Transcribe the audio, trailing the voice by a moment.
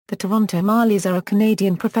The Toronto Marlies are a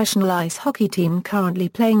Canadian professional ice hockey team currently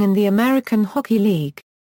playing in the American Hockey League.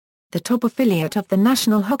 The top affiliate of the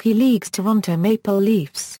National Hockey League's Toronto Maple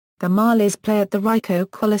Leafs, the Marlies play at the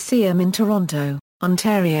Ricoh Coliseum in Toronto,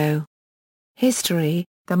 Ontario. History: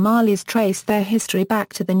 the Marlies trace their history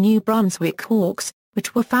back to the New Brunswick Hawks,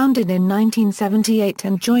 which were founded in 1978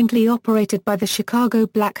 and jointly operated by the Chicago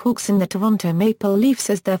Blackhawks and the Toronto Maple Leafs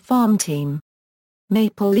as their farm team.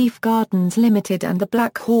 Maple Leaf Gardens Limited and the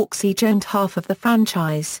Blackhawks each owned half of the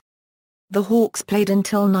franchise. The Hawks played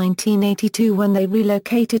until 1982 when they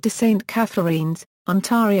relocated to St. Catharines,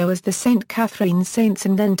 Ontario as the St. Catharines Saints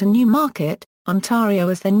and then to Newmarket, Ontario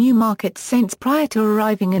as the Newmarket Saints prior to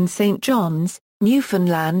arriving in St. John's,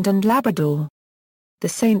 Newfoundland and Labrador. The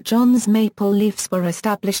St. John's Maple Leafs were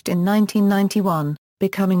established in 1991,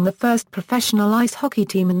 becoming the first professional ice hockey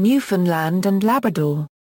team in Newfoundland and Labrador.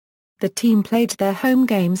 The team played their home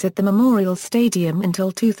games at the Memorial Stadium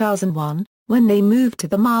until 2001, when they moved to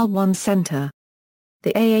the Mile One Centre.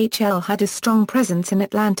 The AHL had a strong presence in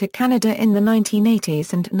Atlantic Canada in the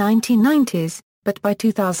 1980s and 1990s, but by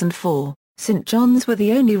 2004, St. John's were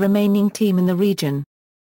the only remaining team in the region.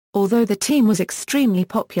 Although the team was extremely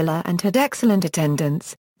popular and had excellent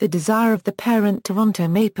attendance, the desire of the parent Toronto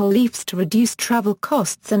Maple Leafs to reduce travel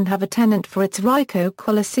costs and have a tenant for its Ricoh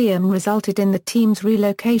Coliseum resulted in the team's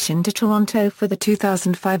relocation to Toronto for the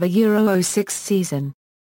 2005-06 season.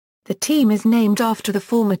 The team is named after the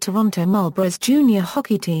former Toronto Marlboros junior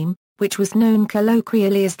hockey team, which was known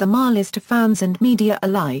colloquially as the Marlies to fans and media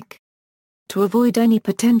alike. To avoid any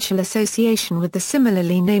potential association with the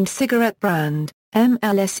similarly named cigarette brand,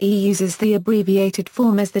 MLSE uses the abbreviated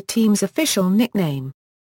form as the team's official nickname.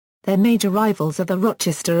 Their major rivals are the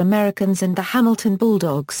Rochester Americans and the Hamilton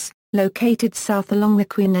Bulldogs, located south along the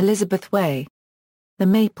Queen Elizabeth Way. The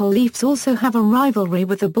Maple Leafs also have a rivalry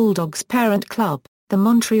with the Bulldogs' parent club, the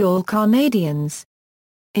Montreal Canadiens.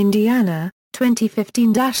 Indiana,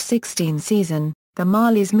 2015-16 season, the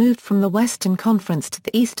Marlies moved from the Western Conference to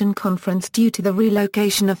the Eastern Conference due to the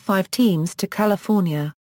relocation of 5 teams to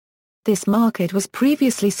California. This market was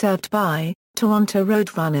previously served by Toronto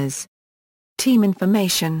Roadrunners. Team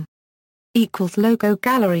information =Logo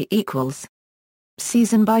Gallery =.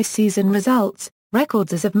 Season-by-season results,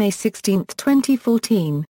 records as of May 16,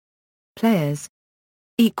 2014. Players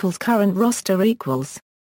 =Current roster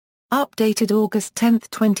 =. Updated August 10,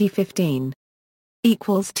 2015.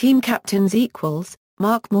 Team captains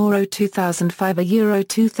Mark Morrow 2005 Euro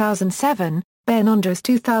 2007, Ben Andres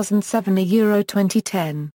 2007 Euro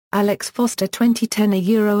 2010, Alex Foster 2010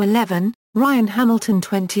 Euro 11, Ryan Hamilton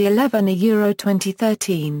 2011 Euro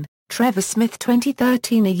 2013, Trevor Smith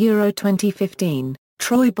 2013 Euro 2015,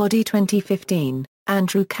 Troy Body 2015,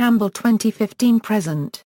 Andrew Campbell 2015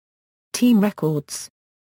 present. Team records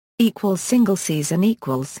Single season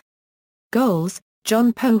Goals,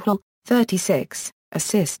 John Pohl, 36,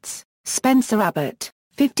 assists, Spencer Abbott,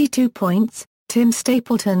 52 points, Tim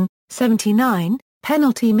Stapleton, 79,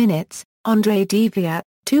 penalty minutes, Andre Deviat,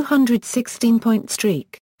 216-point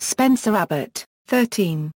streak, Spencer Abbott,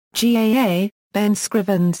 13, GAA, Ben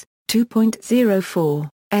Scrivens, 2.04,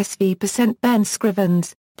 SV% Ben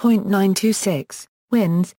Scrivens, .926,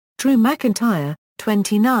 wins, Drew McIntyre,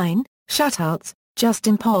 29, shutouts,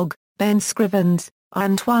 Justin Pogge, Ben Scrivens,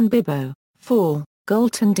 Antoine Bibeau, 4,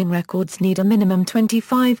 goaltending records need a minimum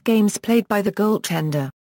 25 games played by the goaltender.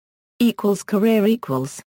 Career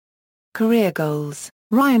Career goals,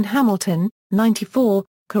 Ryan Hamilton, 94,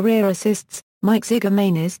 career assists, Mike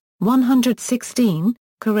Zigomanis, 116,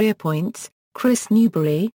 career points, Chris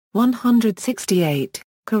Newbury, 168,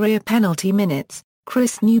 career penalty minutes,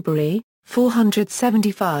 Chris Newbury,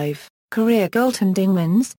 475, career goaltending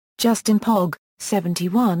wins, Justin Pogge,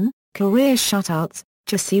 71, career shutouts,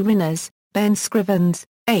 Jesse Rinners, Ben Scrivens,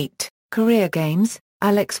 8, career games,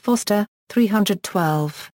 Alex Foster,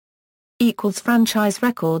 312. Franchise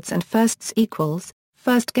records and firsts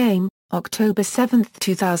First game, October 7,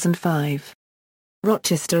 2005.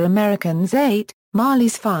 Rochester Americans 8,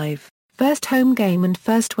 Marlies 5, first home game and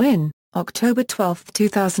first win, October 12,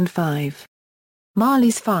 2005.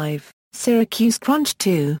 Marlies 5, Syracuse Crunch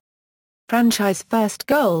 2. Franchise first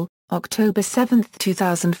goal, October 7,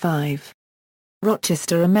 2005.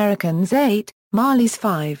 Rochester Americans 8, Marlies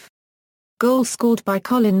 5. Goal scored by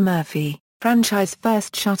Colin Murphy, franchise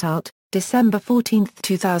first shutout, December 14,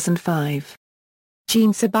 2005.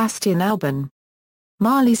 Jean-Sebastien Albin.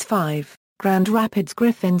 Marlies 5, Grand Rapids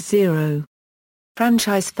Griffins 0.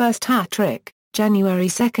 Franchise first hat-trick, January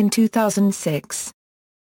 2, 2006.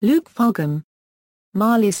 Luke Fulgham.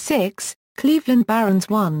 Marlies 6, Cleveland Barons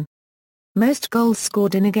 1. Most goals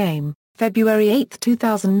scored in a game, February 8,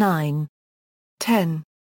 2009. 10.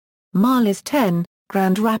 Marlies 10,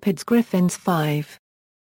 Grand Rapids Griffins 5.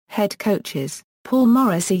 Head coaches: Paul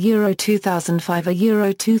Morris Euro 2005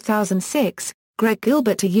 Euro 2006, Greg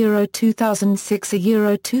Gilbert Euro 2006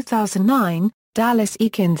 Euro 2009, Dallas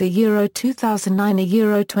Eakins Euro 2009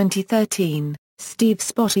 Euro 2013, Steve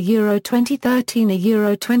Spott Euro 2013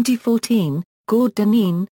 Euro 2014, Gord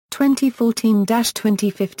Dineen,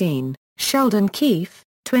 2014-2015, Sheldon Keefe,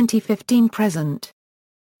 2015-present.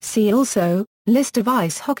 See also, List of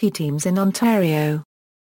ice hockey teams in Ontario.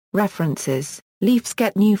 References: Leafs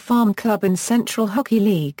get new farm club in Central Hockey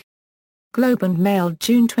League. Globe and Mail,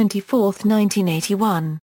 June 24,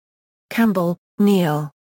 1981. Campbell,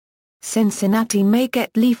 Neil. Cincinnati may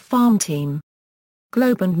get Leaf farm team.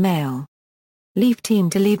 Globe and Mail. Leaf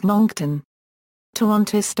team to leave Moncton.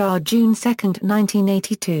 Toronto Star, June 2,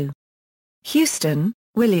 1982. Houston,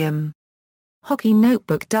 William. Hockey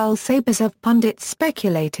Notebook: Dull sabers of pundits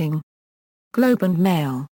speculating. Globe and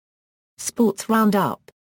Mail. Sports Roundup.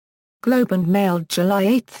 Globe and Mail, July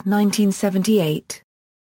 8, 1978.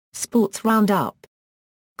 Sports Roundup.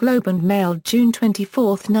 Globe and Mail, June 24,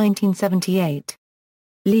 1978.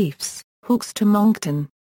 Leafs, Hawks to Moncton.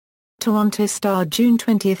 Toronto Star, June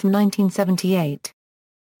 20, 1978.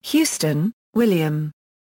 Houston, William.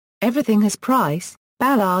 Everything has price,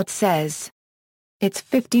 Ballard says. It's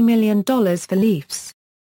 $50 million for Leafs.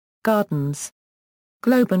 Gardens.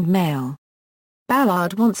 Globe and Mail.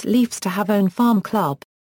 Ballard wants Leafs to have own farm club.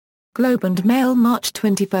 Globe and Mail, March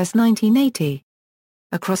 21, 1980.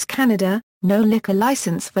 Across Canada, no liquor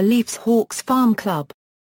license for Leafs Hawks Farm Club.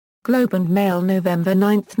 Globe and Mail, November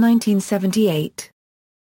 9, 1978.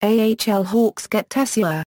 AHL Hawks get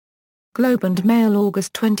Tessier. Globe and Mail,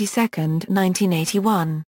 August 22,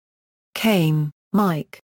 1981. Kane,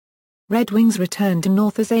 Mike. Red Wings return to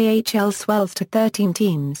North as AHL swells to 13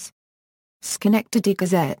 teams. Schenectady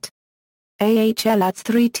Gazette. AHL adds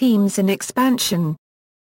 3 teams in expansion.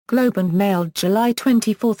 Globe and Mail, July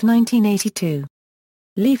 24, 1982.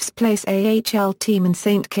 Leafs place AHL team in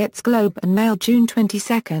St. Kitts. Globe and Mail, June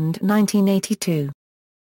 22, 1982.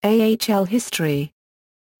 AHL history.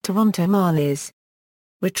 Toronto Marlies.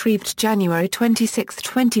 Retrieved January 26,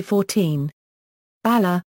 2014.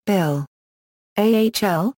 Balla, Bill.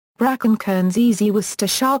 AHL, Bracken Kearns Easy Worcester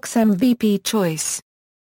Sharks MVP choice.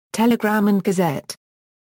 Telegram and Gazette.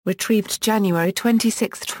 Retrieved January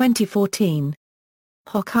 26, 2014.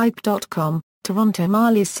 Hockeype.com, Toronto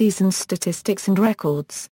Marlies season statistics and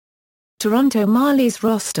records. Toronto Marlies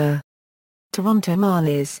roster. Toronto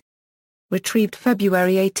Marlies. Retrieved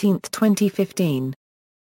February 18, 2015.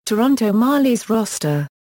 Toronto Marlies roster.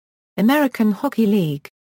 American Hockey League.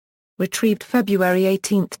 Retrieved February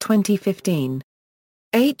 18, 2015.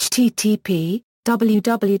 http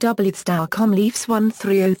www.com Leafs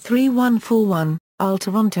 13031141, All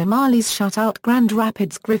Toronto Marlies shutout Grand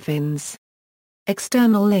Rapids Griffins.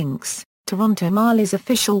 External links: Toronto Marlies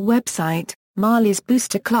official website, Marlies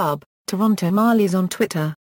Booster Club, Toronto Marlies on Twitter.